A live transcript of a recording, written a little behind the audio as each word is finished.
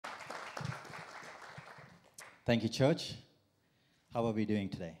Thank you, church. How are we doing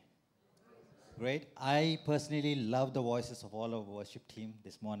today? Great. I personally love the voices of all our worship team.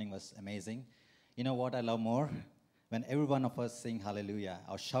 This morning was amazing. You know what I love more? When every one of us sing hallelujah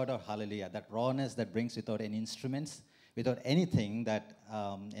or shout out hallelujah, that rawness that brings without any instruments, without anything that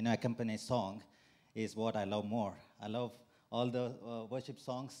accompanies song is what I love more. I love all the worship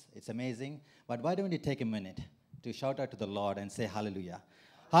songs. It's amazing. But why don't you take a minute to shout out to the Lord and say hallelujah?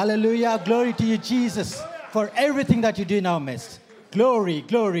 Hallelujah. Glory to you, Jesus, for everything that you do in our midst. Glory,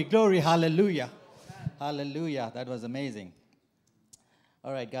 glory, glory. Hallelujah. Hallelujah. That was amazing.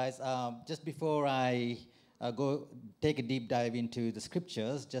 All right, guys. Just before I go take a deep dive into the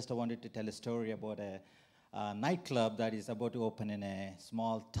scriptures, I wanted to tell a story about a nightclub that is about to open in a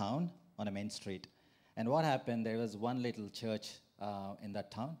small town on a main street. And what happened, there was one little church in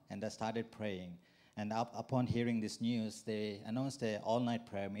that town, and they started praying. And upon hearing this news, they announced an all-night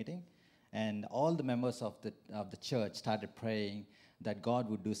prayer meeting, and all the members of the church started praying that God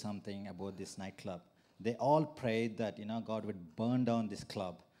would do something about this nightclub. They all prayed that God would burn down this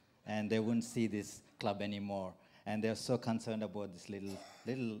club, and they wouldn't see this club anymore. And they're so concerned about this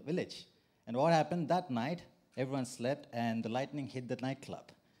little village. And what happened that night? Everyone slept, and the lightning hit the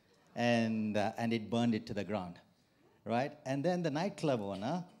nightclub, and it burned it to the ground, right? And then the nightclub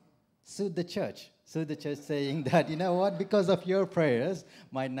owner sued the church saying that, you know what, because of your prayers,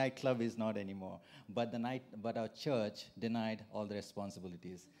 my nightclub is not anymore. But our church denied all the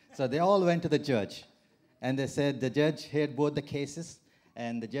responsibilities. So they all went to the judge, and they said, the judge heard both the cases,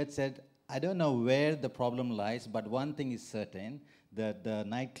 and the judge said, I don't know where the problem lies, but one thing is certain, that the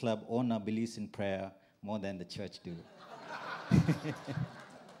nightclub owner believes in prayer more than the church do.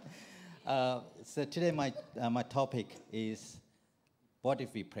 So today my topic is, what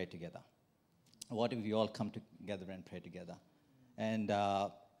if we pray together? What if we all come together and pray together? And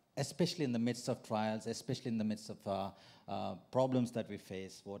especially in the midst of trials, especially in the midst of problems that we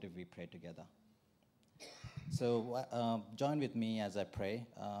face, what if we pray together? So join with me as I pray.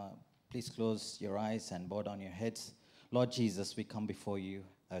 Please close your eyes and bow down your heads. Lord Jesus, we come before you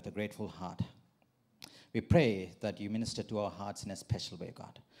with a grateful heart. We pray that you minister to our hearts in a special way,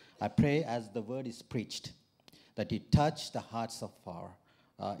 God. I pray as the word is preached, that you touch the hearts of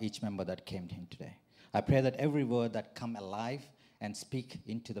each member that came in today. I pray that every word that come alive and speak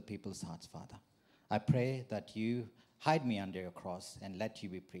into the people's hearts, Father. I pray that you hide me under your cross and let you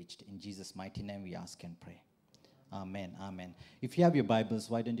be preached. In Jesus' mighty name we ask and pray. Amen, amen. If you have your Bibles,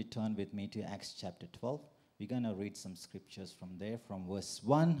 why don't you turn with me to Acts chapter 12. We're going to read some scriptures from there, from verse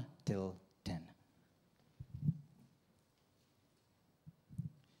 1 till 10.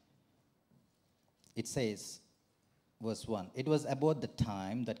 It says, verse 1, it was about the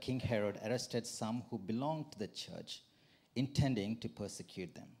time that King Herod arrested some who belonged to the church, intending to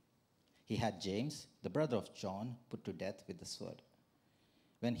persecute them. He had James, the brother of John, put to death with the sword.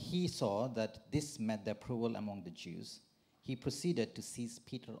 When he saw that this met the approval among the Jews, he proceeded to seize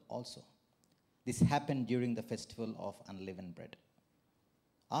Peter also. This happened during the festival of unleavened bread.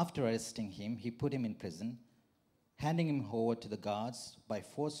 After arresting him, he put him in prison, handing him over to the guards by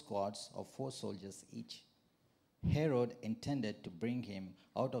 4 squads of 4 soldiers each. Herod intended to bring him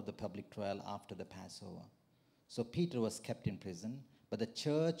out of the public trial after the Passover. So Peter was kept in prison, but the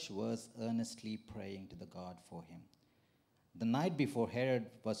church was earnestly praying to the God for him. The night before Herod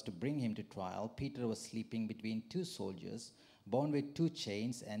was to bring him to trial, Peter was sleeping between 2 soldiers, bound with 2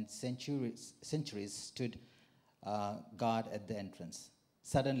 chains, and sentries stood guard at the entrance.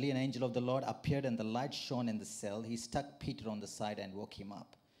 Suddenly an angel of the Lord appeared, and the light shone in the cell. He struck Peter on the side and woke him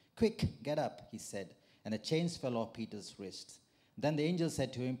up. Quick, get up, he said, and the chains fell off Peter's wrists. Then the angel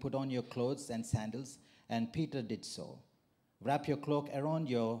said to him, put on your clothes and sandals, and Peter did so. Wrap your cloak around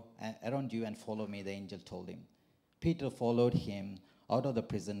you and follow me, the angel told him. Peter followed him out of the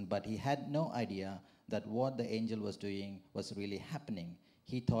prison, but he had no idea that what the angel was doing was really happening.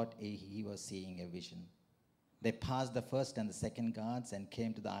 He thought he was seeing a vision. They passed the first and the second guards and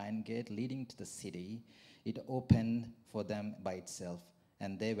came to the iron gate leading to the city. It opened for them by itself,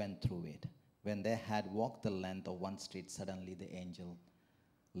 and they went through it. When they had walked the length of one street, suddenly the angel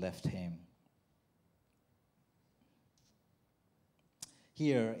left him.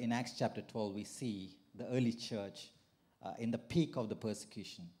 Here in Acts chapter 12, we see the early church in the peak of the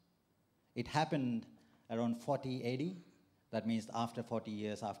persecution. It happened around 40 AD. That means after 40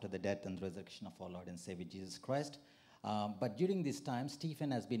 years after the death and resurrection of our Lord and Savior Jesus Christ. But during this time, Stephen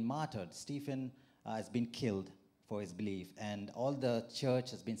has been martyred. Stephen has been killed for his belief. And all the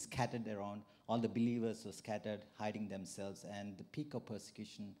church has been scattered around. All the believers were scattered, hiding themselves. And the peak of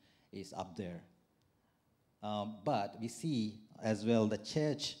persecution is up there. But we see as well the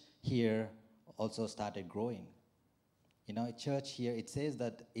church here also started growing. You know, church here, it says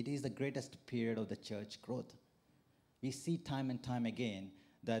that it is the greatest period of the church growth. We see time and time again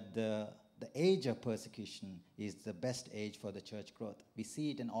that the age of persecution is the best age for the church growth. We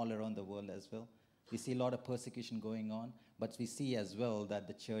see it in all around the world as well. We see a lot of persecution going on, but we see as well that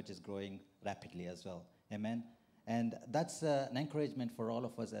the church is growing rapidly as well. Amen. And that's an encouragement for all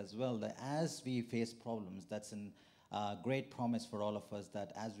of us as well, that as we face problems, that's a great promise for all of us,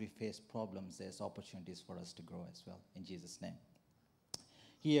 that as we face problems, there's opportunities for us to grow as well, in Jesus' name.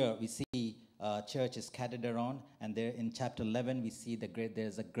 Here we see church is scattered around, and there in chapter 11 we see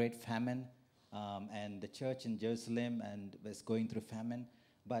there's a great famine, and the church in Jerusalem and was going through famine,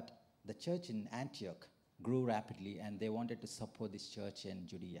 but the church in Antioch grew rapidly, and they wanted to support this church in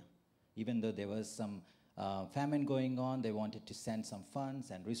Judea. Even though there was some famine going on, they wanted to send some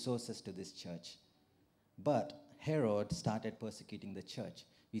funds and resources to this church. But Herod started persecuting the church.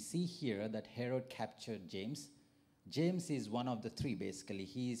 We see here that Herod captured James. James is one of the three, basically.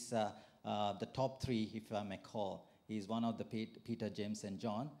 He's the top three, if I may call. He's one of the Peter, James, and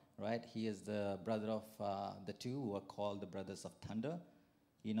John, right? He is the brother of the two who are called the brothers of thunder.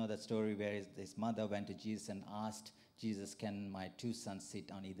 You know that story where his mother went to Jesus and asked Jesus, can my two sons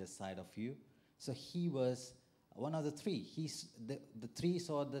sit on either side of you? So he was one of the three. The three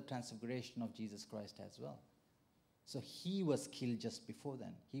saw the transfiguration of Jesus Christ as well. So he was killed just before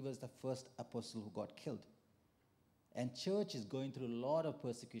then. He was the first apostle who got killed. And church is going through a lot of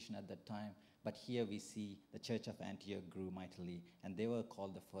persecution at that time. But here we see the church of Antioch grew mightily, and they were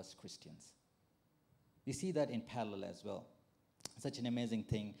called the first Christians. We see that in parallel as well. Such an amazing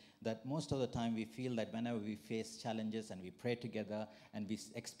thing that most of the time we feel that whenever we face challenges and we pray together and we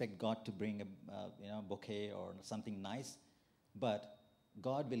expect God to bring a bouquet or something nice, but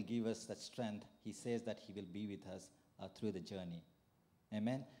God will give us that strength. He says that he will be with us through the journey.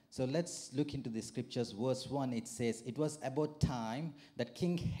 Amen. So let's look into the scriptures. Verse 1, it says, it was about time that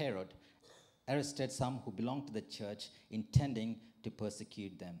King Herod arrested some who belonged to the church, intending to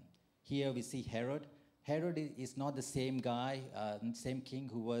persecute them. Here we see Herod. Herod is not the same guy, same king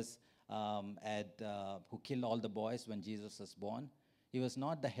who was who killed all the boys when Jesus was born. He was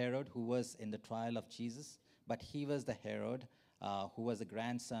not the Herod who was in the trial of Jesus, but he was the Herod who was the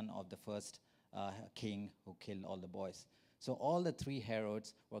grandson of the first king who killed all the boys. So all the three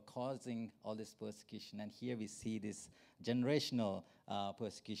Herods were causing all this persecution, and here we see this generational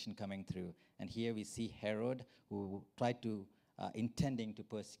persecution coming through. And here we see Herod who tried to, intending to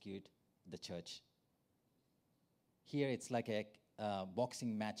persecute the church. Here it's like a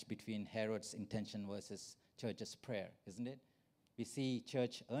boxing match between Herod's intention versus church's prayer, isn't it? We see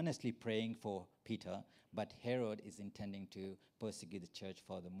church earnestly praying for Peter, but Herod is intending to persecute the church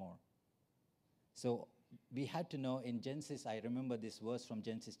furthermore. So we had to know in Genesis, I remember this verse from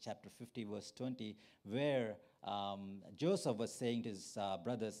Genesis chapter 50, verse 20, where Joseph was saying to his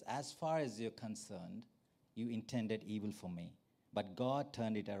brothers, as far as you're concerned, you intended evil for me, but God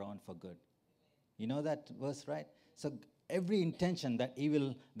turned it around for good. You know that verse, right? So every intention that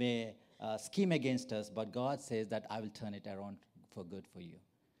evil may scheme against us, but God says that I will turn it around for good for you.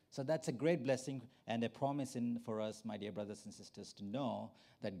 So that's a great blessing and a promise for us, my dear brothers and sisters, to know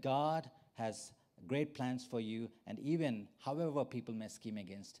that God has great plans for you, and even however people may scheme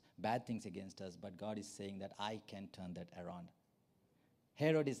against bad things against us, but God is saying that I can turn that around.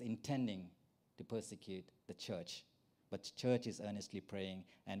 Herod is intending to persecute the church, but the church is earnestly praying,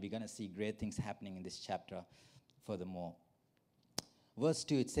 and we're going to see great things happening in this chapter furthermore. Verse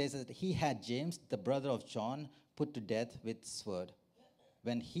 2, it says that he had James, the brother of John, put to death with sword.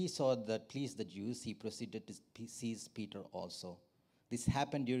 When he saw that pleased the Jews, he proceeded to seize Peter also. This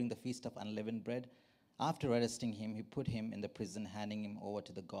happened during the Feast of Unleavened Bread. After arresting him, he put him in the prison, handing him over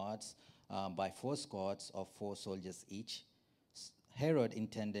to the guards by 4 squads of 4 soldiers each. Herod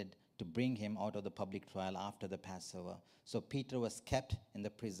intended to bring him out of the public trial after the Passover. So Peter was kept in the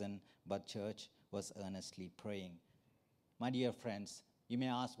prison, but church was earnestly praying. My dear friends, you may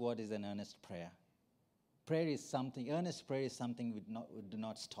ask, what is an earnest prayer? Earnest prayer is something we do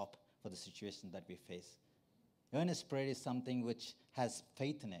not stop for the situation that we face. Earnest prayer is something which has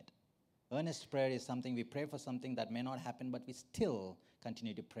faith in it. Earnest prayer is something we pray for something that may not happen, but we still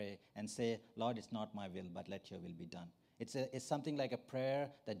continue to pray and say, Lord, it's not my will, but let your will be done. It's something like a prayer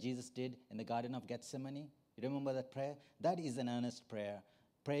that Jesus did in the Garden of Gethsemane. You remember that prayer? That is an earnest prayer.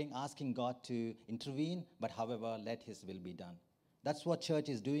 Praying, asking God to intervene, but however, let his will be done. That's what church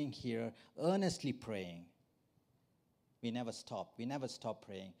is doing here, earnestly praying. We never stop. We never stop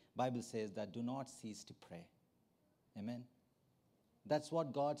praying. Bible says that do not cease to pray. Amen. That's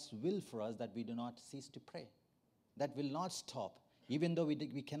what God's will for us, that we do not cease to pray. That will not stop. Even though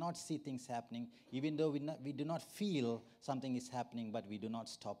we cannot see things happening, even though we do not feel something is happening, but we do not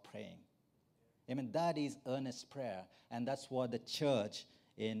stop praying. Amen. That is earnest prayer. And that's what the church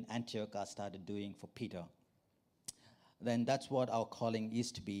in Antioch started doing for Peter. Then that's what our calling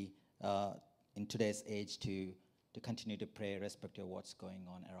is to be in today's age, to continue to pray irrespective of what's going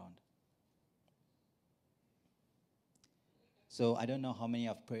on around. So I don't know how many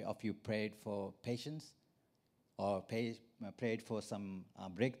of you prayed for patience or prayed for some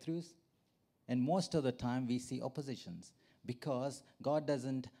breakthroughs. And most of the time we see oppositions because God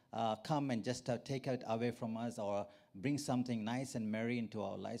doesn't come and just take it away from us or bring something nice and merry into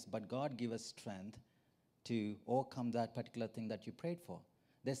our lives, but God gives us strength to overcome that particular thing that you prayed for.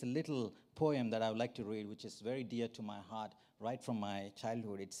 There's a little poem that I would like to read, which is very dear to my heart, right from my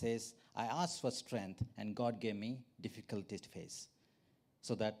childhood. It says, I asked for strength, and God gave me difficulties to face,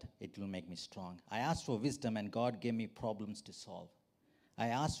 so that it will make me strong. I asked for wisdom, and God gave me problems to solve. I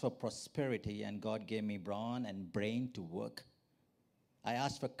asked for prosperity, and God gave me brawn and brain to work. I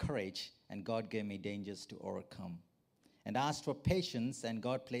asked for courage, and God gave me dangers to overcome. And I asked for patience, and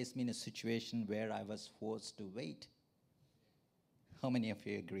God placed me in a situation where I was forced to wait. How many of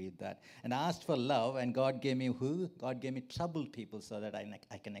you agree with that? And I asked for love, and God gave me who? God gave me troubled people so that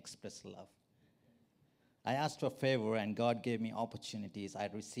I can express love. I asked for favor, and God gave me opportunities. I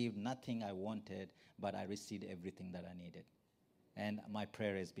received nothing I wanted, but I received everything that I needed. And my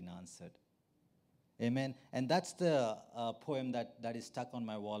prayer has been answered. Amen. And that's the poem that is stuck on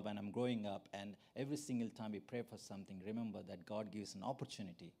my wall when I'm growing up. And every single time we pray for something, remember that God gives an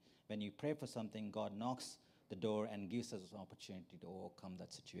opportunity. When you pray for something, God knocks the door and gives us an opportunity to overcome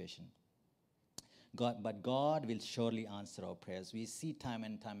that situation. But God will surely answer our prayers. We see time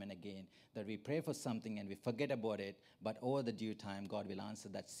and again that we pray for something and we forget about it, but over the due time, God will answer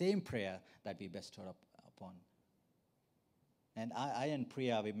that same prayer that we bestowed upon. And I and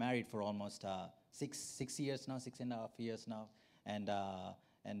Priya, we married for almost 6 years now, 6.5 years now,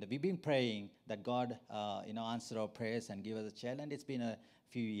 and we've been praying that God, answer our prayers and give us a child. And it's been a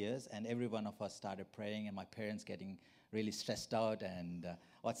few years, and every one of us started praying, and my parents getting really stressed out and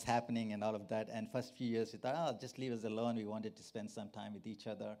what's happening and all of that. And first few years we thought, just leave us alone. We wanted to spend some time with each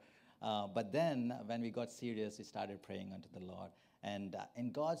other. But then when we got serious, we started praying unto the Lord. And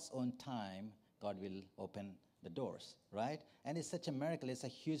in God's own time, God will open the doors, right? And it's such a miracle. It's a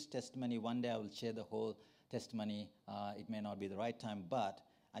huge testimony. One day I will share the whole testimony. It may not be the right time, but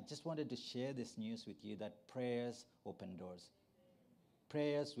I just wanted to share this news with you that prayers open doors.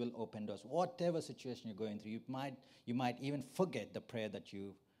 Prayers will open doors. Whatever situation you're going through, you might even forget the prayer that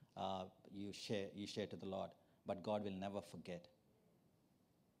you share to the Lord, but God will never forget.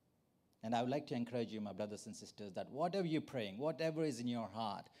 And I would like to encourage you, my brothers and sisters, that whatever you're praying, whatever is in your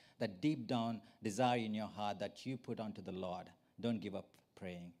heart, that deep down desire in your heart that you put onto the Lord, don't give up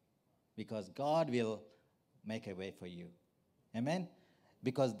praying, because God will make a way for you. Amen?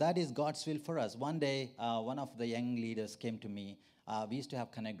 Because that is God's will for us. One day, one of the young leaders came to me. We used to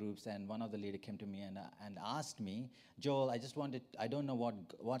have connect groups, and one of the leaders came to me and asked me, Joel, I don't know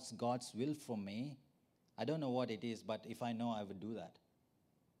what's God's will for me. I don't know what it is, but if I know, I would do that.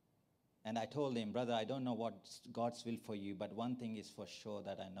 And I told him, brother, I don't know what's God's will for you, but one thing is for sure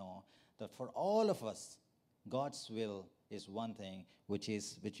that I know, that for all of us, God's will is one thing, which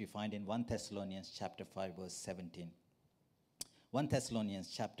we find in 1 Thessalonians chapter 5, verse 17. 1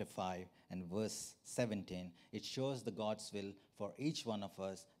 Thessalonians chapter 5 and verse 17, it shows the God's will for each one of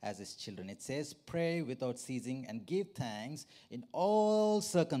us as his children. It says, pray without ceasing and give thanks in all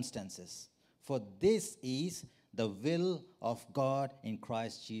circumstances, for this is the will of God in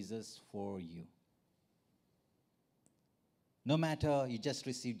Christ Jesus for you. No matter you just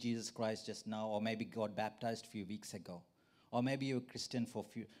received Jesus Christ just now, or maybe got baptized a few weeks ago, or maybe you're a Christian for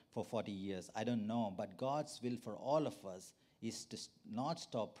 40 years, I don't know, but God's will for all of us is to not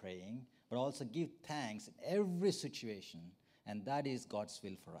stop praying, but also give thanks in every situation, and that is God's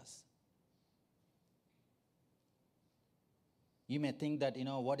will for us. You may think that,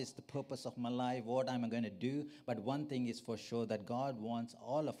 what is the purpose of my life, what am I going to do? But one thing is for sure, that God wants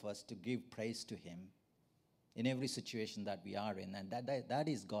all of us to give praise to him in every situation that we are in, and that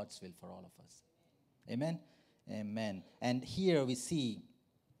is God's will for all of us. Amen? Amen. And here we see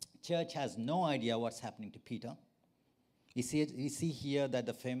church has no idea what's happening to Peter. You see here that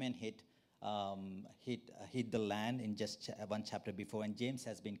the famine hit the land in just one chapter before, and James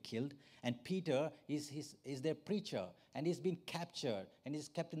has been killed. And Peter is their preacher, and he's been captured, and he's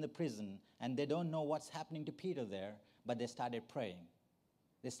kept in the prison, and they don't know what's happening to Peter there, but they started praying.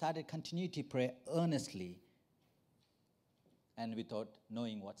 They started continue to pray earnestly and without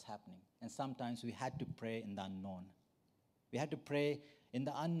knowing what's happening. And sometimes we had to pray in the unknown. We have to pray in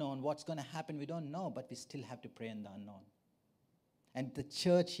the unknown. What's going to happen, we don't know, but we still have to pray in the unknown. And the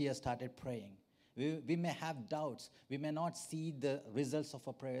church here started praying. We may have doubts. We may not see the results of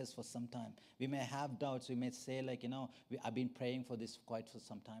our prayers for some time. We may have doubts. We may say, like, I've been praying for this quite for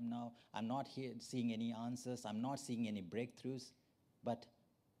some time now. I'm not here seeing any answers. I'm not seeing any breakthroughs. But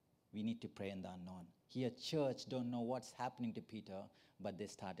we need to pray in the unknown. Here, church don't know what's happening to Peter, but they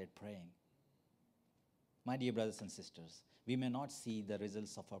started praying. My dear brothers and sisters, we may not see the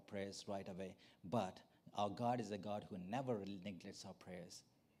results of our prayers right away, but our God is a God who never neglects our prayers.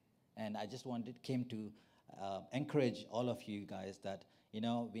 And I just came to encourage all of you guys that,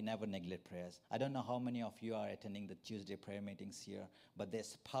 we never neglect prayers. I don't know how many of you are attending the Tuesday prayer meetings here, but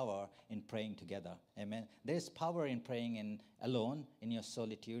there's power in praying together. Amen. There's power in praying alone, in your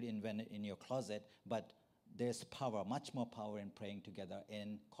solitude, in your closet, but there's power, much more power in praying together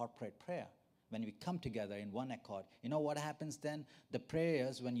in corporate prayer. When we come together in one accord, you know what happens then? The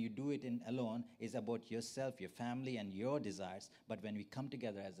prayers, when you do it alone, is about yourself, your family, and your desires. But when we come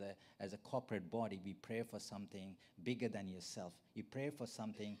together as a corporate body, we pray for something bigger than yourself. You pray for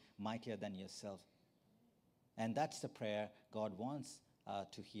something mightier than yourself. And that's the prayer God wants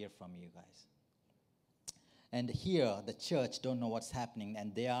to hear from you guys. And here, the church don't know what's happening,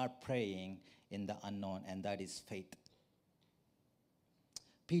 and they are praying in the unknown, and that is faith.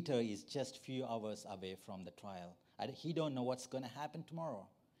 Peter is just few hours away from the trial. He don't know what's going to happen tomorrow.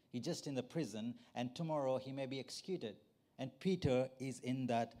 He's just in the prison, and tomorrow he may be executed. And Peter is in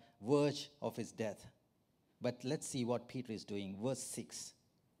that verge of his death. But let's see what Peter is doing. Verse 6.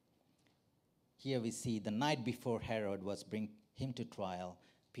 Here we see the night before Herod was bring him to trial,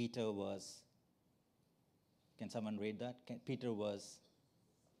 Peter was, can someone read that? Peter was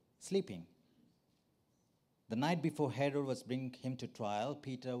sleeping. The night before Herod was bring him to trial,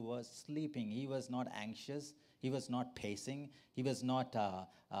 Peter was sleeping. He was not anxious. He was not pacing. He was not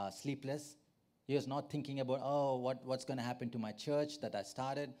sleepless. He was not thinking about, what's going to happen to my church that I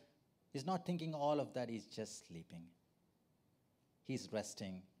started. He's not thinking all of that. He's just sleeping. He's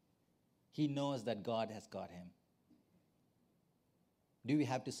resting. He knows that God has got him. Do we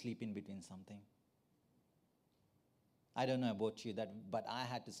have to sleep in between something? I don't know about you, but I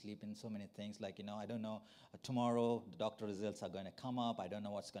had to sleep in so many things. Like, I don't know, tomorrow the doctor results are going to come up. I don't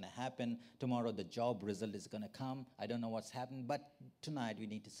know what's going to happen. Tomorrow the job result is going to come. I don't know what's happened. But tonight we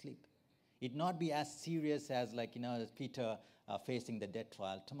need to sleep. It not be as serious as, like, Peter facing the death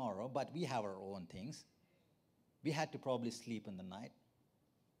trial tomorrow. But we have our own things. We had to probably sleep in the night.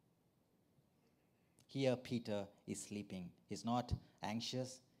 Here Peter is sleeping. He's not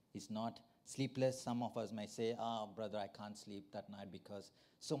anxious. He's not sleepless. Some of us may say, brother, I can't sleep that night because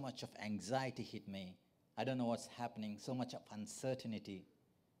so much of anxiety hit me. I don't know what's happening, so much of uncertainty.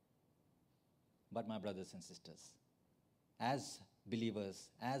 But my brothers and sisters, as believers,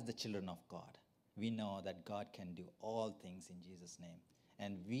 as the children of God, we know that God can do all things in Jesus' name.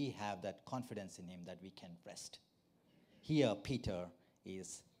 And we have that confidence in him that we can rest. Here, Peter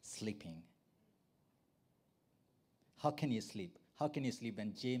is sleeping. How can you sleep? How can you sleep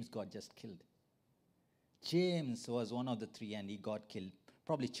when James got just killed? James was one of the three and he got killed.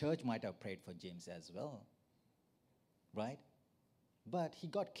 Probably church might have prayed for James as well. Right? But he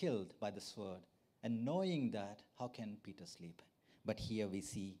got killed by the sword. And knowing that, how can Peter sleep? But here we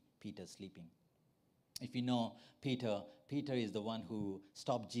see Peter sleeping. If you know Peter is the one who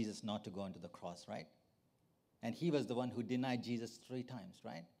stopped Jesus not to go onto the cross, right? And he was the one who denied Jesus 3 times,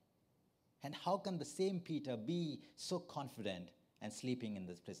 right? And how can the same Peter be so confident and sleeping in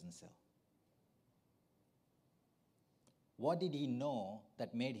this prison cell? What did he know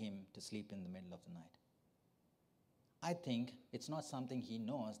that made him to sleep in the middle of the night? I think it's not something he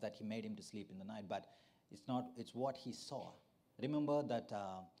knows that he made him to sleep in the night, but it's what he saw. Remember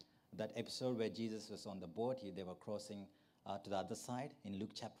that episode where Jesus was on the boat, they were crossing to the other side in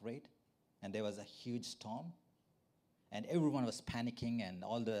Luke chapter 8, and there was a huge storm, and everyone was panicking, and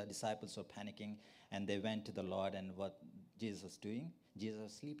all the disciples were panicking, and they went to the Lord, and what Jesus was doing, Jesus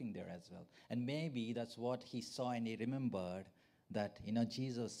was sleeping there as well. And maybe that's what he saw, and he remembered that,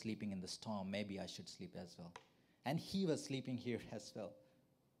 Jesus was sleeping in the storm. Maybe I should sleep as well. And he was sleeping here as well.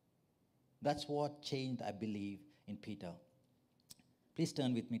 That's what changed, I believe, in Peter. Please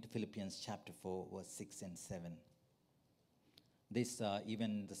turn with me to Philippians chapter 4, verse 6 and 7. This,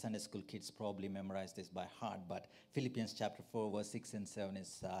 even the Sunday school kids probably memorize this by heart, but Philippians chapter 4, verse 6 and 7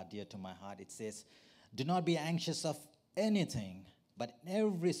 is dear to my heart. It says, "Do not be anxious of anything, but in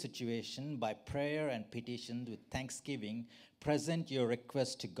every situation, by prayer and petition with thanksgiving, present your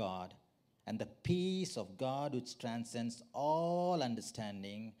requests to God. And the peace of God, which transcends all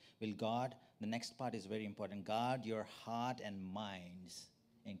understanding, will guard The next part is very important. Guard your heart and minds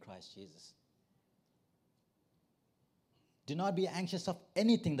in Christ Jesus. Do not be anxious of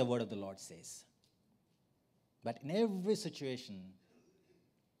anything, the word of the Lord says. But in every situation,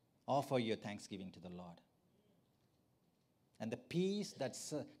 offer your thanksgiving to the Lord. And the peace that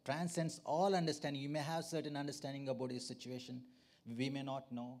transcends all understanding. You may have certain understanding about your situation. We may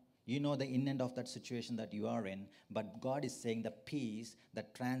not know. You know the in and of that situation that you are in. But God is saying the peace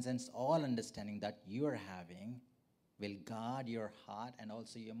that transcends all understanding that you are having will guard your heart and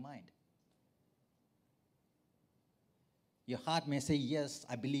also your mind. Your heart may say, yes,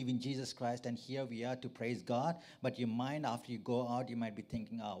 I believe in Jesus Christ, and here we are to praise God. But your mind, after you go out, you might be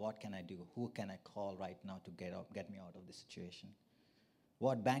thinking, what can I do? Who can I call right now to get me out of this situation?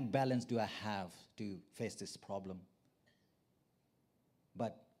 What bank balance do I have to face this problem?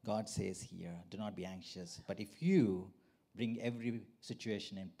 But God says here, do not be anxious. But if you bring every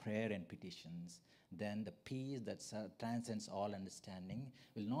situation in prayer and petitions, then the peace that transcends all understanding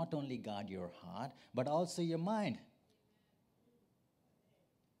will not only guard your heart, but also your mind.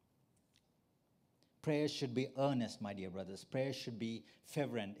 Prayer should be earnest, my dear brothers. Prayer should be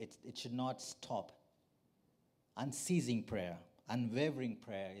fervent. It should not stop. Unceasing prayer, unwavering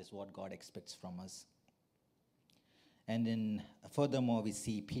prayer is what God expects from us. And furthermore, we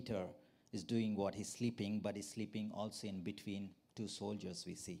see Peter is doing what? He's sleeping, but he's sleeping also in between two soldiers,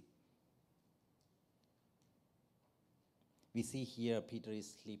 we see. We see here Peter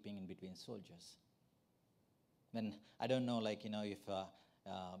is sleeping in between soldiers. When, I don't know, if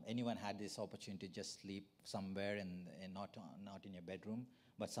anyone had this opportunity to just sleep somewhere and not in your bedroom,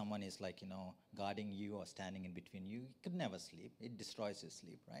 but someone is guarding you or standing in between you, you could never sleep. It destroys your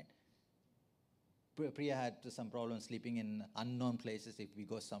sleep, right? Priya had some problems sleeping in unknown places. If we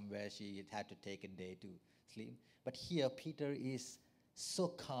go somewhere, she had to take a day to sleep. But here, Peter is so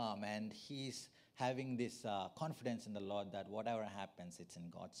calm, and he's having this confidence in the Lord that whatever happens, it's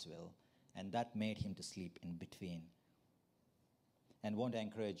in God's will. And that made him to sleep in between. And want to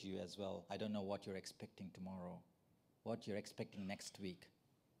encourage you as well. I don't know what you're expecting tomorrow, what you're expecting next week.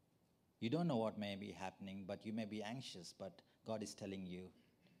 You don't know what may be happening, but you may be anxious. But God is telling you,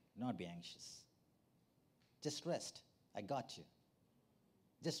 do not be anxious. Just rest. I got you.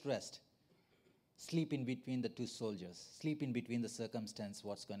 Just rest. Sleep in between the two soldiers. Sleep in between the circumstance,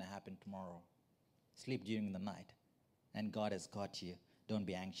 what's going to happen tomorrow. Sleep during the night. And God has got you. Don't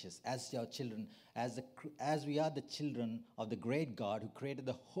be anxious. As your children, as we are the children of the great God who created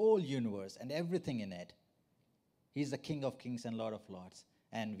the whole universe and everything in it, He's the King of kings and Lord of lords,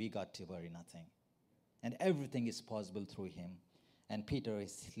 and we got to worry nothing. And everything is possible through Him. And Peter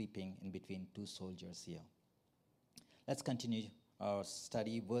is sleeping in between two soldiers here. Let's continue our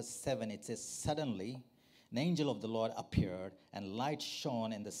study. Verse 7, it says, suddenly an angel of the Lord appeared, and light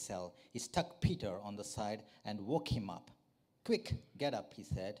shone in the cell. He struck Peter on the side and woke him up. Quick, get up, he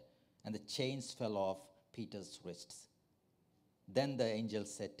said, and the chains fell off Peter's wrists. Then the angel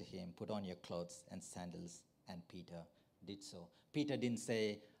said to him, put on your clothes and sandals, and Peter did so. Peter didn't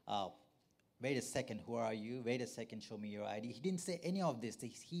say, wait a second, who are you? Wait a second, show me your ID. He didn't say any of this.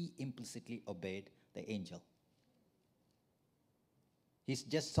 He implicitly obeyed the angel. He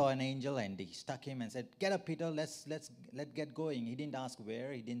just saw an angel and he struck him and said, get up, Peter, let's get going. He didn't ask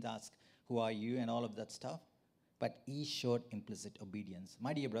where, he didn't ask who are you and all of that stuff. But he showed implicit obedience.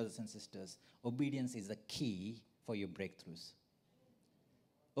 My dear brothers and sisters, obedience is the key for your breakthroughs.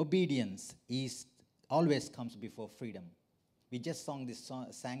 Obedience always comes before freedom. We just sang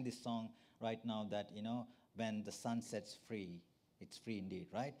this song right now that, when the sun sets free, it's free indeed,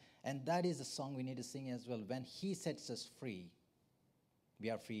 right? And that is the song we need to sing as well. When He sets us free, we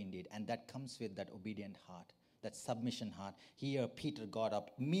are free indeed. And that comes with that obedient heart, that submission heart. Here, Peter got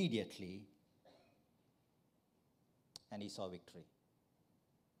up immediately and he saw victory.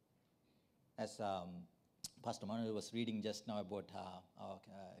 As Pastor Manuel was reading just now about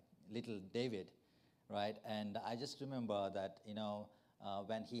little David, right? And I just remember that,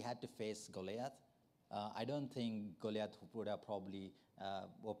 when he had to face Goliath, I don't think Goliath would have probably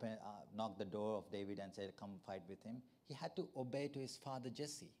knocked the door of David and said, come fight with him. He had to obey to his father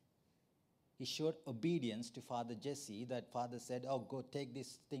Jesse. He showed obedience to Father Jesse, that father said, go take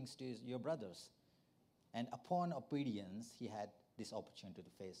these things to your brothers. And upon obedience, he had this opportunity to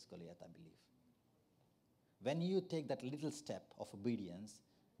face Goliath, I believe. When you take that little step of obedience,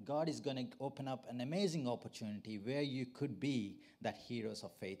 God is going to open up an amazing opportunity where you could be that heroes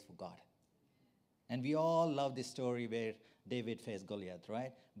of faith for God. And we all love this story where David faced Goliath,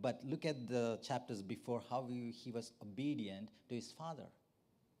 right? But look at the chapters before, how he was obedient to his father.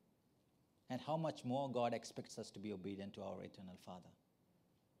 And how much more God expects us to be obedient to our eternal Father.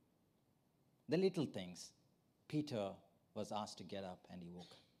 The little things. Peter was asked to get up and he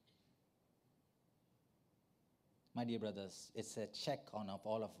woke. My dear brothers, it's a check on of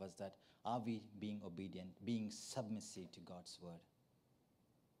all of us that are we being obedient, being submissive to God's word.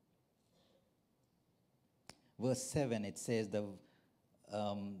 Verse 7, it says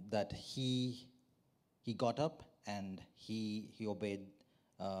that he got up and he obeyed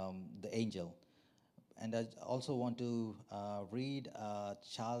the angel. And I also want to read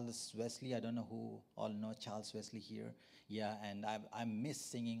Charles Wesley. I don't know who all know Charles Wesley here. Yeah, and I miss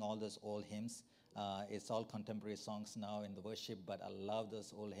singing all those old hymns. It's all contemporary songs now in the worship, but I love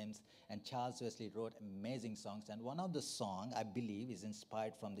those old hymns. And Charles Wesley wrote amazing songs. And one of the songs, I believe, is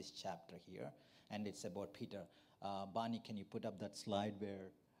inspired from this chapter here. And it's about Peter. Barney, can you put up that slide where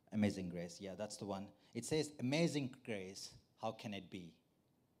Amazing Grace? Yeah, that's the one. It says, Amazing Grace, how can it be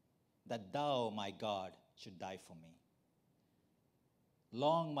that thou, my God, should die for me?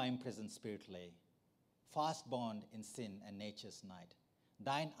 Long my imprisoned spirit lay, fast bound in sin and nature's night.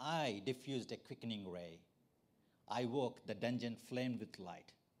 Thine eye diffused a quickening ray. I woke, the dungeon flamed with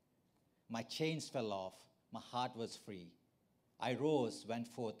light. My chains fell off, my heart was free. I rose, went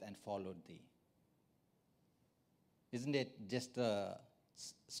forth, and followed thee. Isn't it just the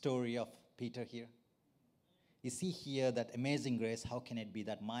story of Peter here? You see here that amazing grace, how can it be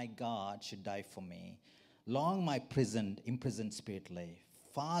that my God should die for me? Long my imprisoned spirit lay,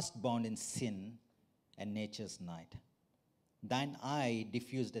 fast bound in sin and nature's night. Thine eye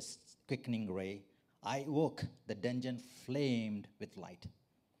diffused a quickening ray. I woke, the dungeon flamed with light.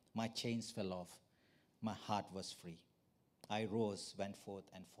 My chains fell off, my heart was free. I rose, went forth,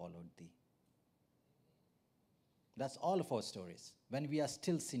 and followed thee. That's all of our stories. When we are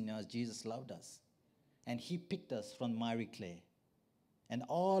still sinners, Jesus loved us. And he picked us from miry clay. And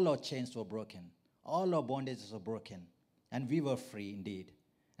all our chains were broken. All our bondages were broken. And we were free indeed.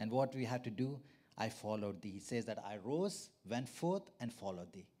 And what we had to do, I followed thee. He says that I rose, went forth, and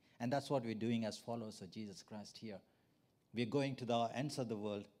followed thee. And that's what we're doing as followers of Jesus Christ here. We're going to the ends of the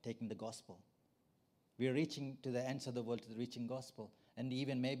world, taking the gospel. We're reaching to the ends of the world to the reaching gospel. And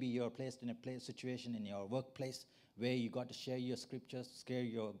even maybe you're placed in a situation in your workplace where you got to share your scriptures, share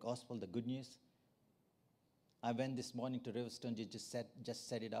your gospel, the good news. I went this morning to Riverstone, just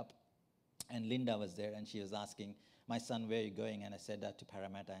set it up. And Linda was there, and she was asking, my son, where are you going? And I said that to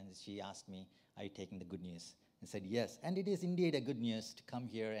Parramatta, and she asked me, are you taking the good news? And said, yes. And it is indeed a good news to come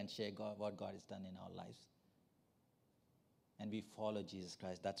here and share what God has done in our lives. And we follow Jesus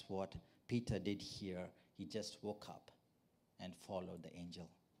Christ. That's what Peter did here. He just woke up and followed the angel.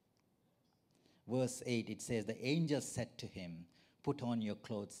 Verse 8, it says, the angel said to him, put on your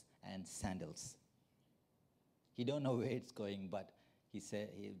clothes and sandals. He don't know where it's going, but the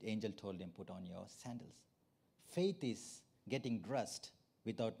angel told him, put on your sandals. Faith is getting dressed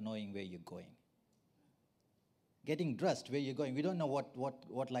without knowing where you're going. Getting dressed where you're going. We don't know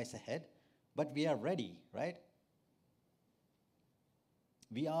what lies ahead, but we are ready, right?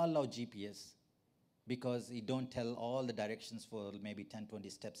 We all love GPS because it don't tell all the directions for maybe 10, 20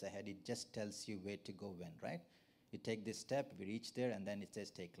 steps ahead. It just tells you where to go when, right? You take this step, we reach there, and then it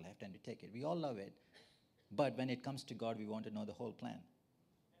says take left, and you take it. We all love it. But when it comes to God, we want to know the whole plan.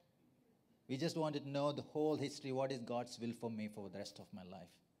 We just want to know the whole history. What is God's will for me for the rest of my life?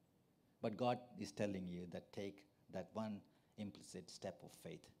 But God is telling you that take that one implicit step of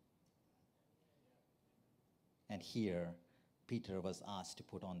faith. And here, Peter was asked to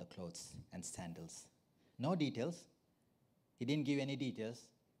put on the clothes and sandals. No details. He didn't give any details.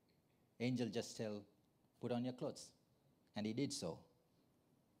 Angel just tell, put on your clothes. And he did so.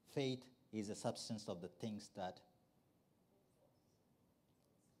 Faith is a substance of the things that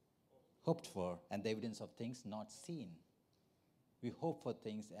hoped for and the evidence of things not seen. We hope for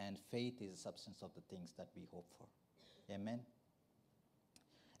things, and faith is a substance of the things that we hope for. Amen?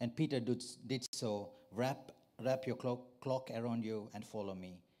 And Peter did so. Wrap your cloak around you and follow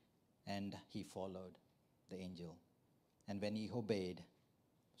me. And he followed the angel. And when he obeyed,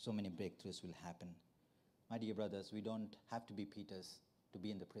 so many breakthroughs will happen. My dear brothers, we don't have to be Peters to be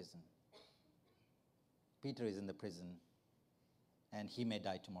in the prison. Peter is in the prison, and he may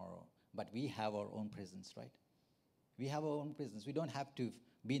die tomorrow. But we have our own prisons, right? We have our own prisons. We don't have to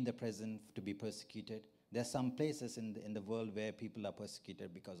be in the prison to be persecuted. There are some places in the world where people are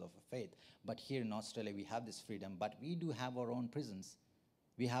persecuted because of faith. But here in Australia, we have this freedom. But we do have our own prisons.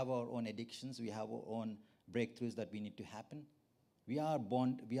 We have our own addictions. We have our own breakthroughs that we need to happen. We are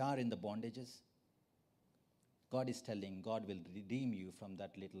in the bondages. God is telling, God will redeem you from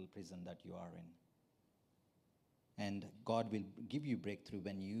that little prison that you are in. And God will give you breakthrough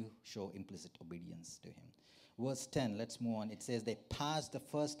when you show implicit obedience to him. Verse 10, let's move on. It says, they passed the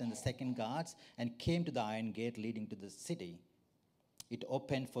first and the second guards and came to the iron gate leading to the city. It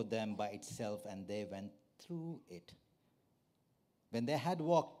opened for them by itself, and they went through it. When they had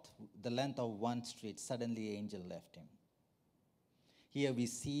walked the length of one street, suddenly the angel left him. Here we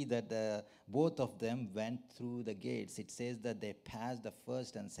see that both of them went through the gates. It says that they passed the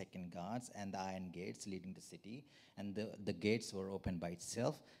first and second guards and the iron gates leading to the city, and the gates were opened by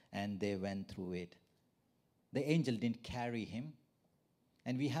itself, and they went through it. The angel didn't carry him.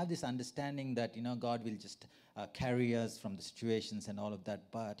 And we have this understanding that, God will just carry us from the situations and all of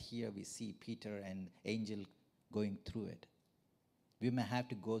that. But here we see Peter and angel going through it. We may have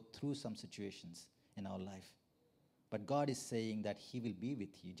to go through some situations in our life. But God is saying that he will be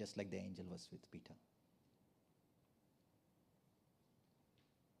with you, just like the angel was with Peter.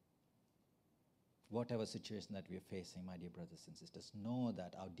 Whatever situation that we are facing, my dear brothers and sisters, know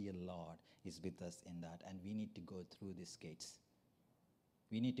that our dear Lord is with us in that. And we need to go through these gates.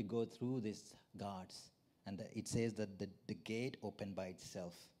 We need to go through these guards. And it says that the gate opened by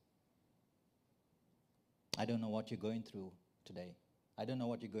itself. I don't know what you're going through today. I don't know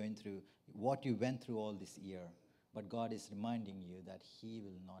what you're going through, what you went through all this year. But God is reminding you that he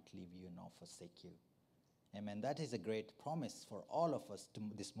will not leave you nor forsake you. Amen. That is a great promise for all of us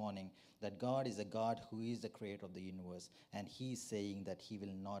this morning, that God is a God who is the creator of the universe. And he is saying that he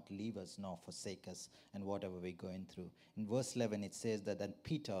will not leave us nor forsake us in whatever we're going through. In verse 11, it says that then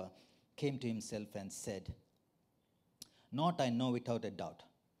Peter came to himself and said, "Not I know without a doubt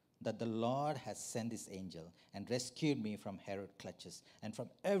that the Lord has sent this angel and rescued me from Herod's clutches and from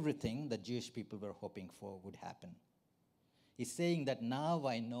everything the Jewish people were hoping for would happen." He's saying that now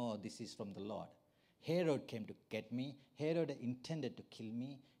I know this is from the Lord. Herod came to get me. Herod intended to kill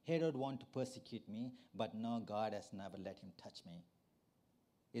me. Herod wanted to persecute me. But no, God has never let him touch me.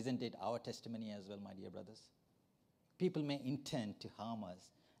 Isn't it our testimony as well, my dear brothers? People may intend to harm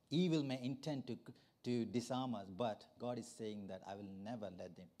us. Evil may intend to disarm us, but God is saying that I will never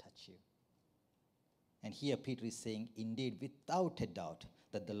let them touch you. And here Peter is saying, indeed, without a doubt,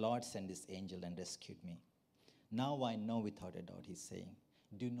 that the Lord sent this angel and rescued me. Now I know without a doubt, he's saying.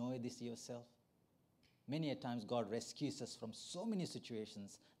 Do you know this yourself? Many a times God rescues us from so many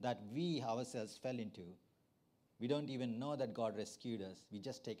situations that we ourselves fell into. We don't even know that God rescued us. We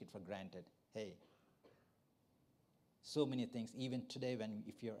just take it for granted. Hey, so many things, even today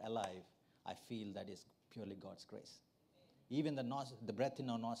if you're alive, I feel that is purely God's grace. Even the breath in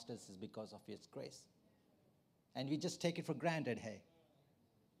our nostrils is because of his grace. And we just take it for granted, hey.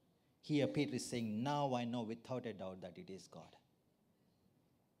 Here Peter is saying, now I know without a doubt that it is God.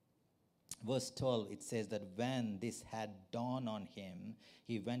 Verse 12, it says that when this had dawned on him,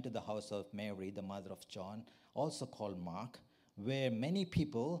 he went to the house of Mary, the mother of John, also called Mark, where many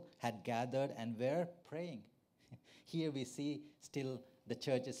people had gathered and were praying. Here we see still the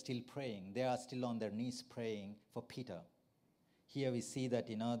church is still praying. They are still on their knees praying for Peter. Here we see that,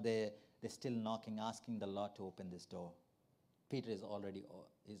 they're still knocking, asking the Lord to open this door. Peter is already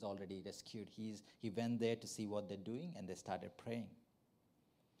rescued. He went there to see what they're doing, and they started praying.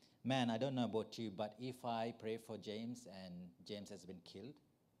 Man, I don't know about you, but if I pray for James and James has been killed,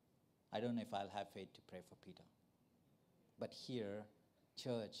 I don't know if I'll have faith to pray for Peter. But here,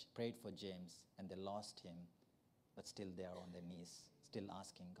 church prayed for James, and they lost him, but still they are on their knees, still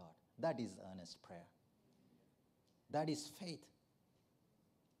asking God. That is earnest prayer. That is faith.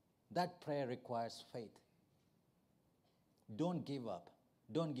 That prayer requires faith. Don't give up.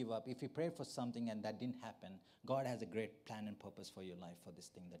 Don't give up. If you pray for something and that didn't happen, God has a great plan and purpose for your life, for this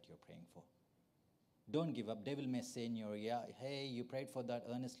thing that you're praying for. Don't give up. Devil may say in your ear, hey, you prayed for that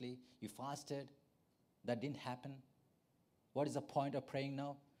earnestly. You fasted. That didn't happen. What is the point of praying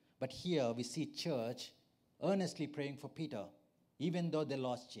now? But here we see church earnestly praying for Peter, even though they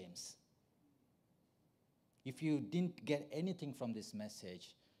lost James. If you didn't get anything from this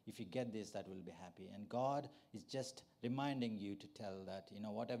message, if you get this, that will be happy. And God is just reminding you to tell that,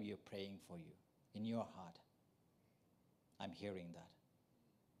 whatever you're praying for you, in your heart, I'm hearing that.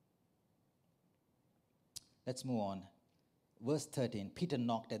 Let's move on. Verse 13, Peter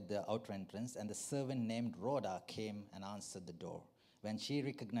knocked at the outer entrance, and the servant named Rhoda came and answered the door. When she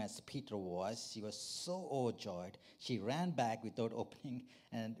recognized Peter's voice, she was so overjoyed, she ran back without opening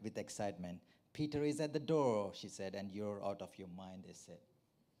and with excitement. Peter is at the door, she said, and you're out of your mind, they said.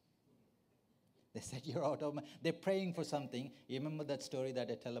 They said, you're out of mind. They're praying for something. You remember that story that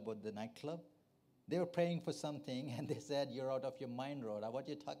I tell about the nightclub? They were praying for something, and they said, you're out of your mind, Rhoda. What are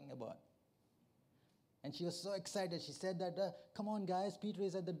you talking about? And she was so excited. She said that, come on, guys, Peter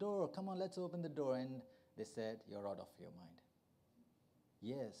is at the door. Come on, let's open the door. And they said, you're out of your mind.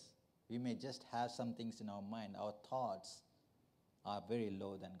 Yes, we may just have some things in our mind. Our thoughts are very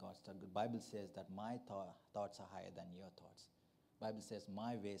low than God's thoughts. The Bible says that my thoughts are higher than your thoughts. The Bible says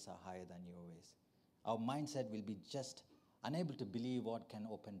my ways are higher than your ways. Our mindset will be just unable to believe what can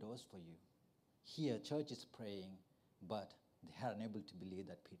open doors for you. Here, church is praying, but they are unable to believe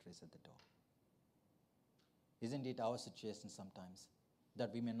that Peter is at the door. Isn't it our situation sometimes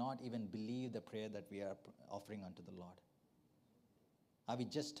that we may not even believe the prayer that we are offering unto the Lord? Are we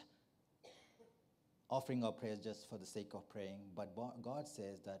just offering our prayers just for the sake of praying? But God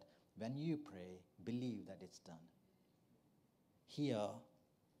says that when you pray, believe that it's done. Here,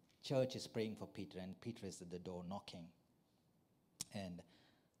 church is praying for Peter, and Peter is at the door knocking. And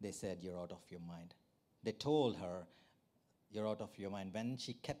they said, you're out of your mind. They told her, you're out of your mind. When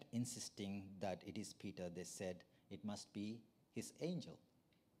she kept insisting that it is Peter, they said, it must be his angel.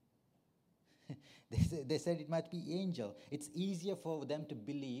 They said it might be angel. It's easier for them to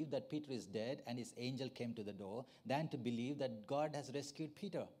believe that Peter is dead and his angel came to the door than to believe that God has rescued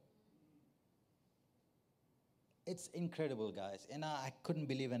Peter. It's incredible, guys. And I couldn't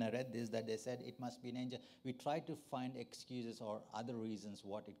believe when I read this that they said it must be an angel. We tried to find excuses or other reasons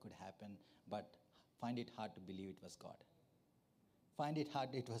what it could happen, but find it hard to believe it was God. Find it hard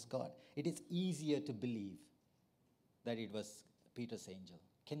it was God. It is easier to believe that it was Peter's angel.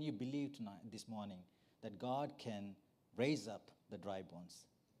 Can you believe this morning, that God can raise up the dry bones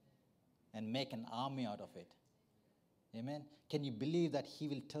and make an army out of it? Amen? Can you believe that He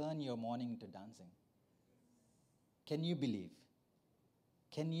will turn your mourning into dancing? Can you believe?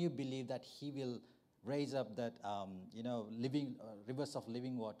 Can you believe that He will raise up that, living rivers of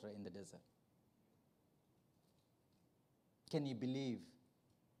living water in the desert? Can you believe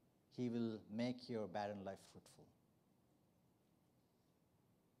He will make your barren life fruitful?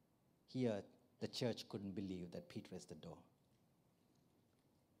 Here, the church couldn't believe that Peter is the door.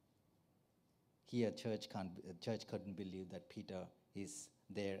 Here, church couldn't believe that Peter is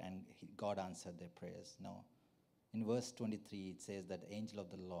there and God answered their prayers. No. In verse 23, it says that the angel of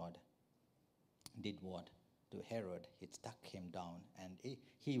the Lord did what? To Herod, it struck him down, and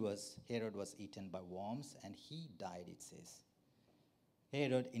Herod was eaten by worms, and he died, it says.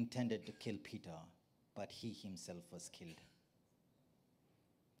 Herod intended to kill Peter, but he himself was killed.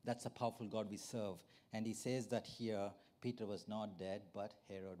 That's a powerful God we serve. And he says that here, Peter was not dead, but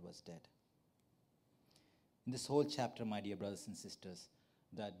Herod was dead. In this whole chapter, my dear brothers and sisters,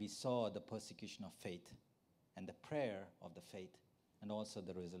 that we saw the persecution of faith and the prayer of the faith and also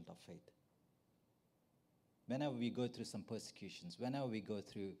the result of faith. Whenever we go through some persecutions, whenever we go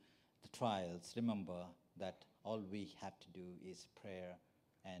through the trials, remember that all we have to do is prayer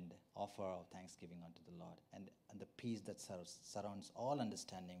and offer our thanksgiving unto the Lord. And the peace that surrounds all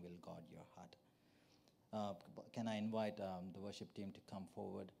understanding will guard your heart. Can I invite the worship team to come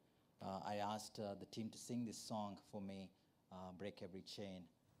forward? I asked the team to sing this song for me, Break Every Chain.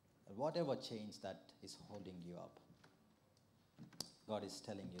 Whatever chains that is holding you up, God is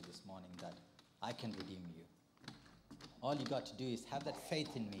telling you this morning that I can redeem you. All you got to do is have that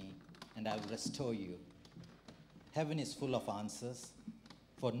faith in me, and I will restore you. Heaven is full of answers,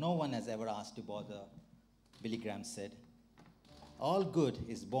 for no one has ever asked to bother, Billy Graham said. All good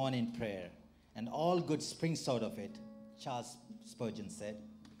is born in prayer, and all good springs out of it, Charles Spurgeon said.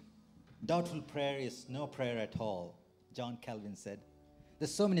 Doubtful prayer is no prayer at all, John Calvin said.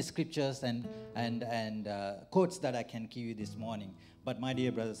 There's so many scriptures and quotes that I can give you this morning. But my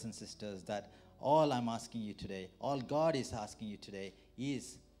dear brothers and sisters, that all I'm asking you today, all God is asking you today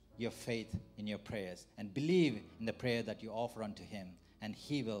is your faith in your prayers. And believe in the prayer that you offer unto Him. And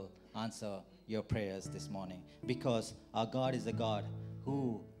He will answer your prayers this morning. Because our God is a God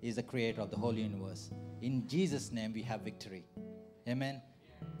who is the creator of the whole universe. In Jesus' name we have victory. Amen.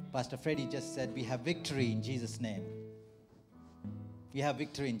 Pastor Freddie just said we have victory in Jesus' name. We have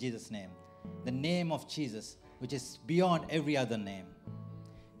victory in Jesus' name. The name of Jesus, which is beyond every other name.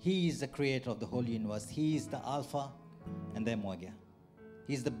 He is the creator of the whole universe. He is the Alpha and the Omega.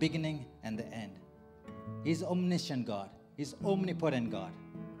 He is the beginning and the end. He is omniscient God. He is omnipotent God.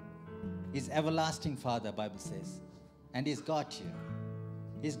 He is everlasting Father, Bible says. And He's got you.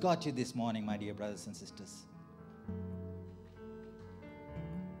 He's got you this morning, my dear brothers and sisters.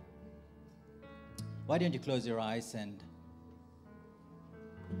 Why don't you close your eyes and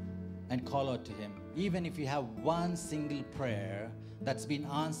call out to Him, even if you have one single prayer that's been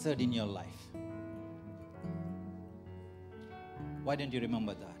answered in your life. Why don't you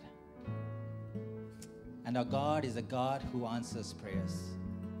remember that? And our God is a God who answers prayers.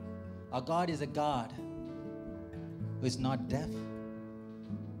 Our God is a God who is not deaf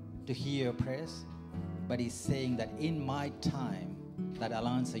to hear your prayers. But He's saying that in my time, that I'll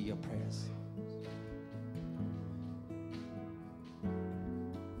answer your prayers.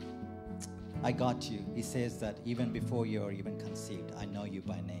 I got you. He says that even before you're even conceived, I know you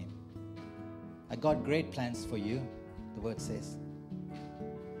by name. I got great plans for you, the word says.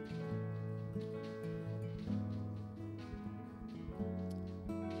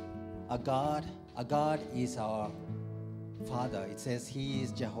 Our God is our Father. It says He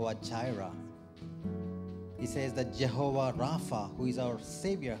is Jehovah Jireh. He says that Jehovah Rapha, who is our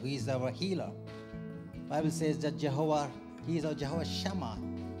Savior, who is our healer. The Bible says that He is our Jehovah Shammah.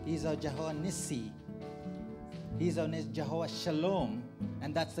 He is our Jehovah Nissi. He is our Jehovah Shalom.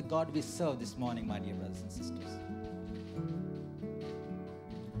 And that's the God we serve this morning, my dear brothers and sisters.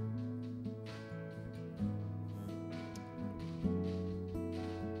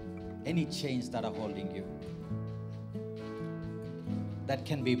 Any chains that are holding you, that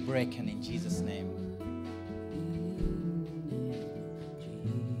can be broken in Jesus' name.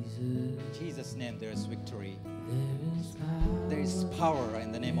 In Jesus' name there is victory. There is power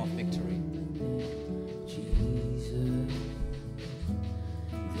in the name of victory.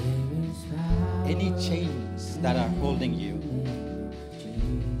 Any chains that are holding you,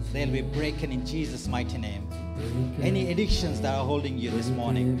 they'll be broken in Jesus' mighty name. Any addictions that are holding you this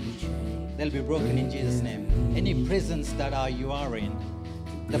morning, they'll be broken in Jesus' name. Any prisons that you are in,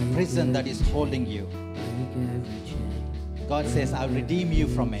 the prison that is holding you, God says, I'll redeem you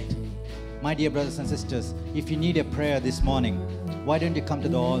from it. My dear brothers and sisters, if you need a prayer this morning, why don't you come to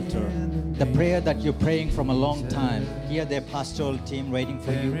the altar? The prayer that you're praying from a long time, here their pastoral team waiting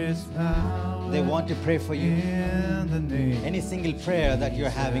for you. They want to pray for you. Any single prayer that you're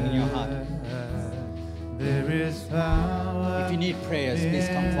having in your heart. If you need prayers, please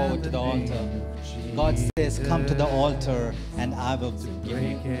come forward to the altar. God says, come to the altar and I will give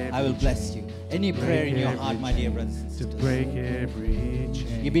you. I will bless you. Any prayer in your heart, my dear brothers and sisters.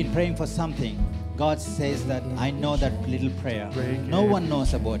 You've been praying for something. God says that I know that little prayer. No one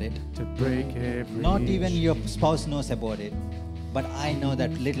knows about it. Not even your spouse knows about it. But I know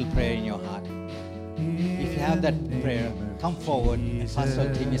that little prayer in your heart. If you have that prayer, come forward. The pastoral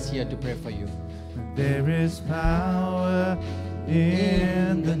team is here to pray for you. There is power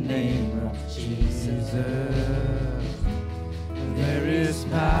in the name of Jesus. There is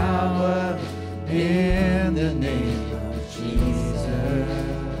power in the name of Jesus.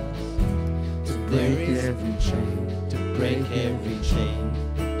 To break every chain, to break every chain,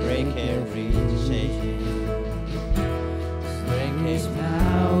 break every chain. There is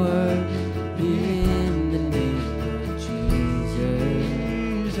power in the name of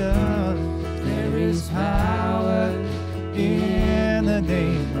Jesus. There is power in the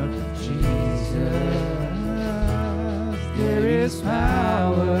name of Jesus. There is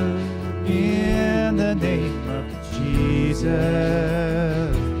power in the name of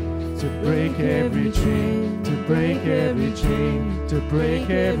Jesus. To break every chain, to break every chain, to break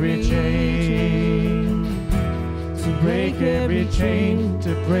every chain. To break every chain,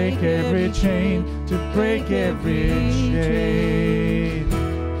 to break every chain, to break every chain.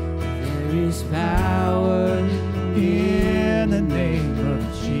 There is power in the name of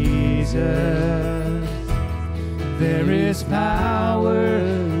Jesus. There is power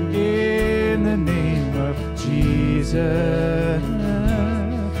in the name of Jesus.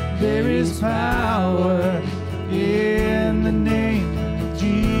 There is power in the name of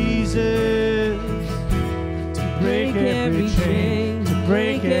Jesus. To break every chain, to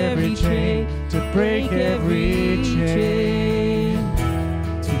break every chain, to break every chain.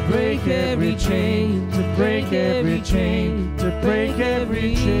 To break every chain, to break every chain, to break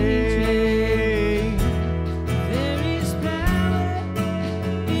every chain. There is power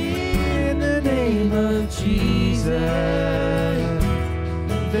in the name of Jesus.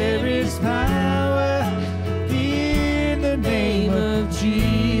 There is power in the name of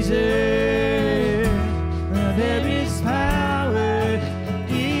Jesus. There is power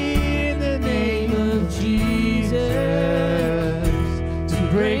in the name of Jesus. To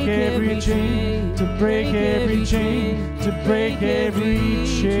break every chain, to break every chain, to break every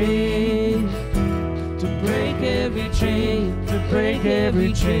chain. To break every chain, to break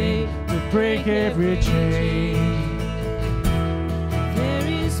every chain, to break every chain. There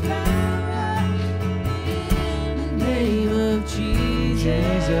is power in the name of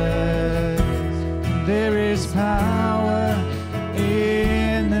Jesus. There is power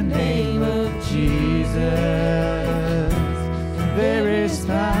in the name of Jesus. There is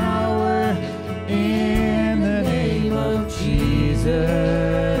power in the name of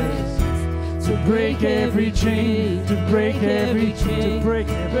Jesus. To break every chain, to break every chain, to break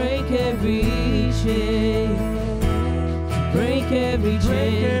every chain, to break every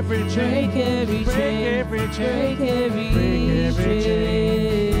chain, break every chain, break every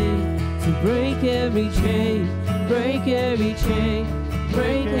chain, to break every chain, break every chain,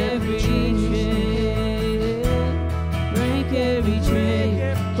 break every chain, break every chain,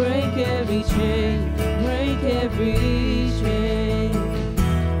 break every chain, break every chain.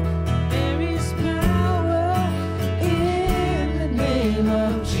 There is power in the name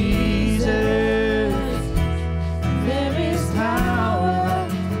of Jesus. There is power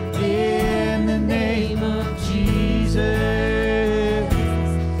in the name of Jesus.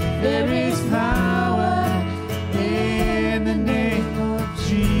 There is power in the name of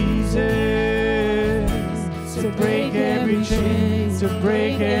Jesus. To break every chain, to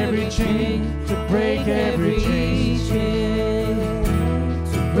break every chain, to break every chain,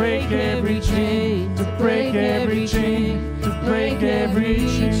 to break every chain, to break every chain, to break every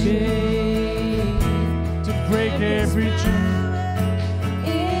chain, to break every chain.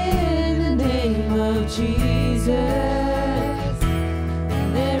 In the name of Jesus,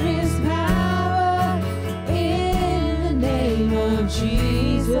 there is power in the name of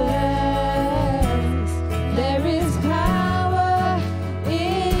Jesus. There is power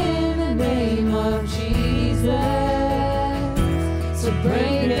in the name of Jesus. So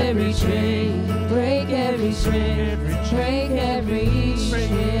break every chain, break every chain, break every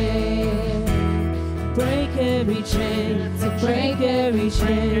chain, break every chain, to break every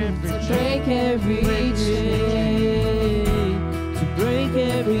chain, to break every chain, to break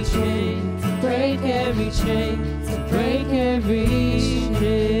every chain, to break every chain, to break every chain,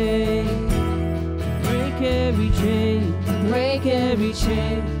 break every chain, to break every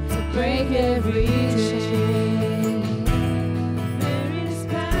chain, to break every chain. There is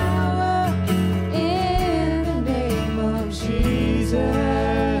power in the name of Jesus.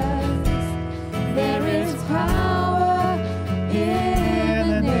 There is power in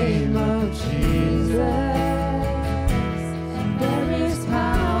the name of Jesus. There is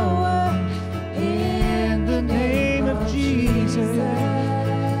power in the name of Jesus.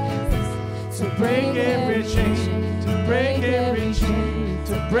 To break every chain, to break every chain,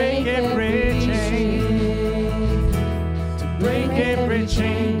 to break every chain, to break every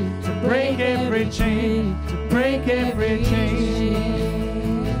chain, to break every chain, to break every chain.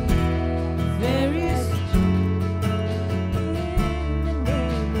 There is in the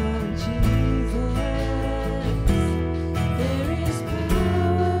name of Jesus. There is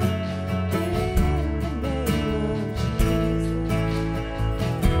power in the name of Jesus.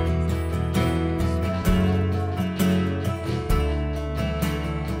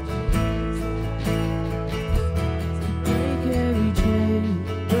 Break every chain,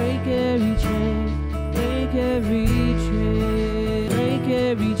 break every chain, break every chain, break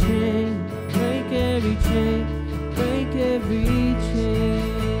every chain, break every chain, break every chain,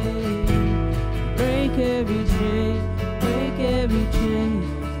 break every chain, break every chain,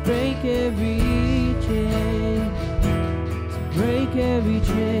 break every chain, break every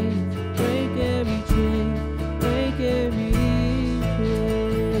chain, break every chain, break every chain.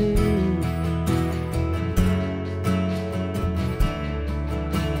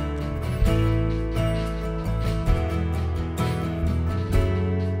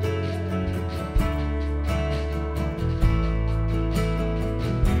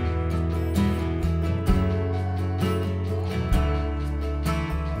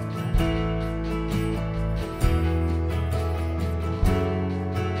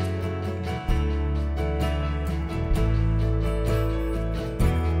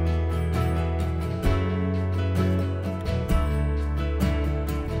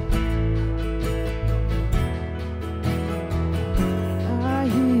 I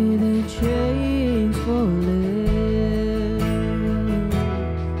hear the chains falling.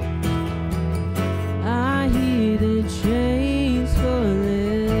 I hear the chains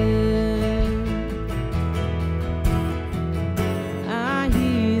falling. I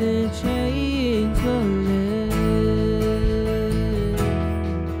hear the chains falling.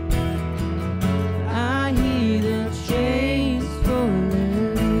 I hear the chains falling.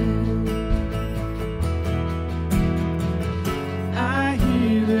 I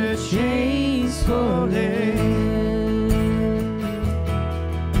hear the chains falling.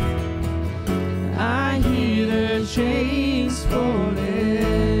 I hear the chains falling.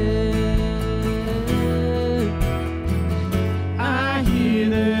 I hear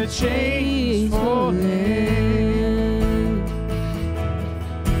the chains falling.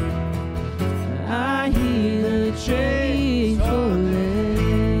 I hear the chains falling.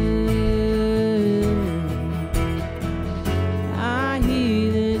 I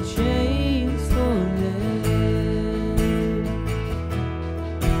hear the chains falling.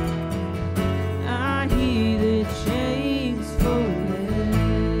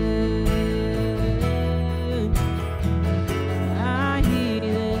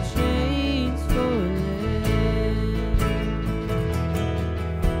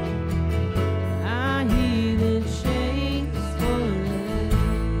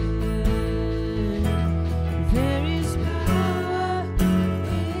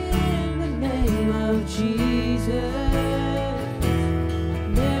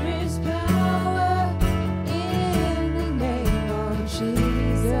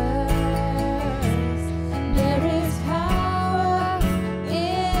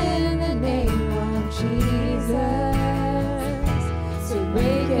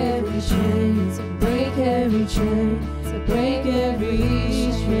 chain, to break every chain, to break every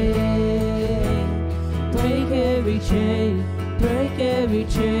chain. Break every chain, break every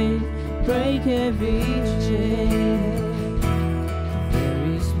chain, break every chain. There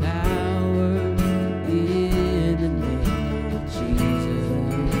is power in the name of Jesus.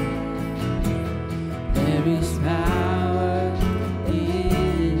 There is power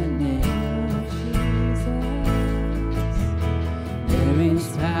in the name of Jesus. There is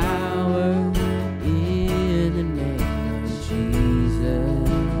power in the name of Jesus.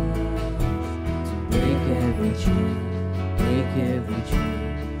 To break every chain, break every chain,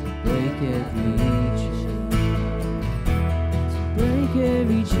 break every chain. To break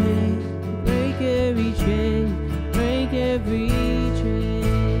every chain, break every chain, break every chain.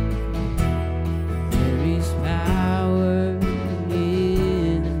 There is power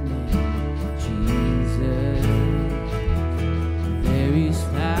in the name of Jesus. There is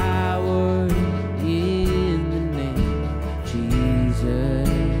power in the name of Jesus.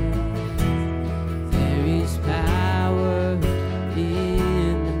 There is power in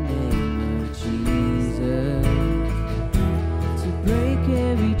the name of Jesus. To break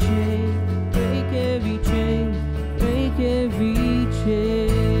every chain, break every chain, break every chain.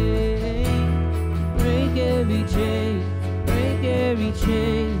 Break every chain, break every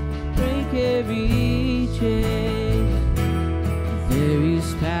chain, break every chain. There is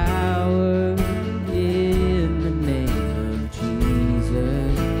power in the name of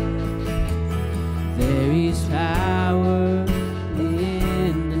Jesus. There is power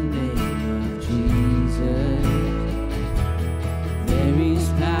in the name of Jesus. There is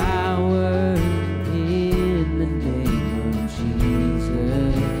power in the name of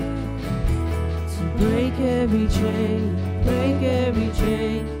Jesus. To break every chain, break every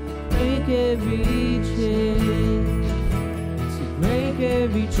chain, break every chain. To break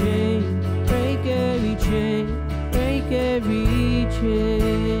every chain, break every chain, break every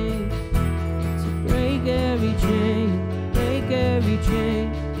chain. To break every chain, break every chain,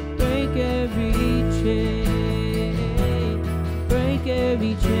 break every chain. Break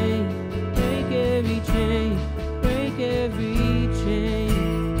every chain, break every chain, break every chain.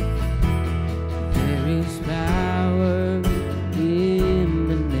 There is power in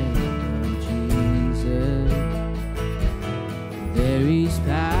the name of Jesus. There is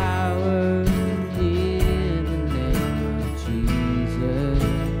power in the name of Jesus.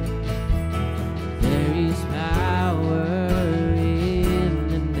 There is power in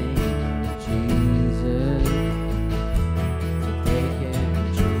the name of Jesus. To break every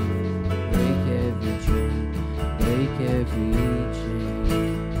chain, break every chain, break every chain.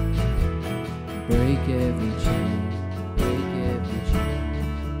 Break every chain, break every chain,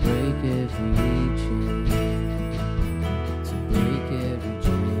 break every chain. To break every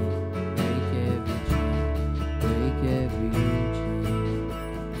chain, break every chain, break every chain.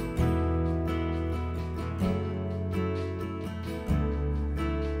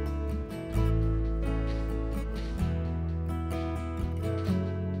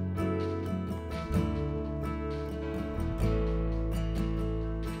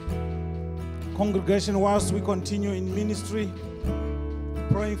 Congregation, whilst we continue in ministry,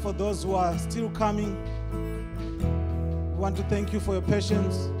 praying for those who are still coming, we want to thank you for your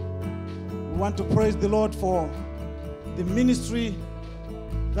patience. We want to praise the Lord for the ministry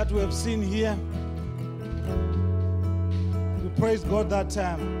that we have seen here. We praise God that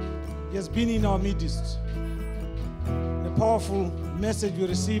He has been in our midst. The powerful message we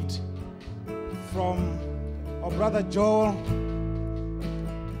received from our brother Joel.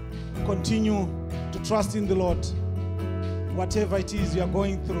 Continue to trust in the Lord. Whatever it is you are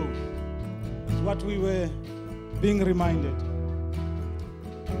going through is what we were being reminded.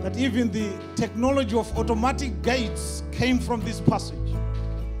 That even the technology of automatic gates came from this passage.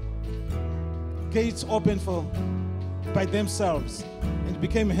 Gates opened by themselves and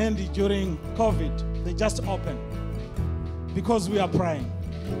became handy during COVID. They just opened because we are praying.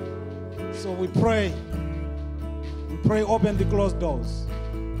 So we pray, open the closed doors.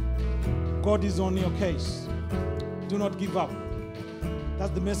 God is on your case. Do not give up.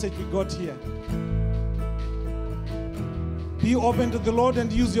 That's the message we got here. Be open to the Lord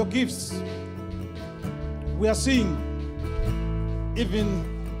and use your gifts. We are seeing even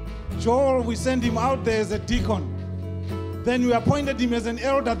Joel, we sent him out there as a deacon. Then we appointed him as an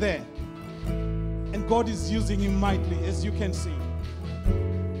elder there. And God is using him mightily, as you can see.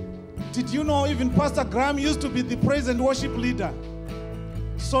 Did you know even Pastor Graham used to be the praise and worship leader?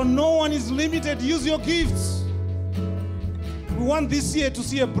 So no one is limited. Use your gifts. We want this year to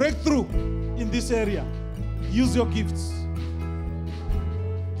see a breakthrough in this area. Use your gifts.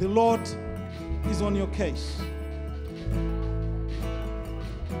 The Lord is on your case.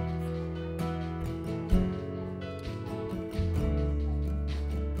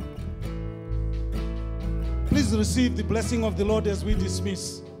 Please receive the blessing of the Lord as we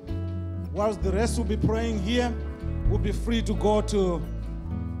dismiss. Whilst the rest will be praying here, we'll be free to go to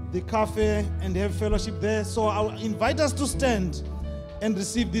the cafe and have fellowship there. So I'll invite us to stand and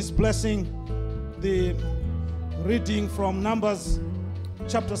receive this blessing. The reading from Numbers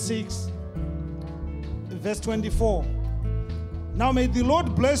chapter 6, verse 24. Now may the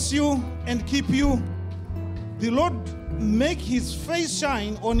Lord bless you and keep you. The Lord make his face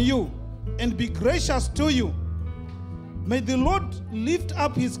shine on you and be gracious to you. May the Lord lift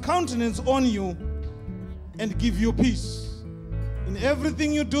up his countenance on you and give you peace. In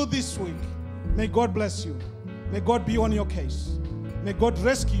everything you do this week, may God bless you. May God be on your case. May God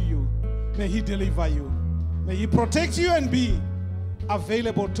rescue you. May he deliver you. May he protect you and be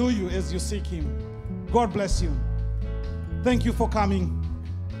available to you as you seek him. God bless you. Thank you for coming.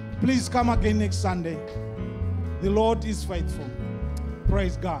 Please come again next Sunday. The Lord is faithful.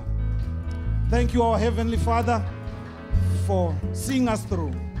 Praise God. Thank you, our Heavenly Father, for seeing us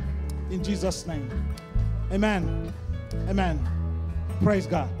through. In Jesus' name. Amen. Amen. Praise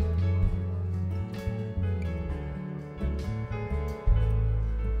God.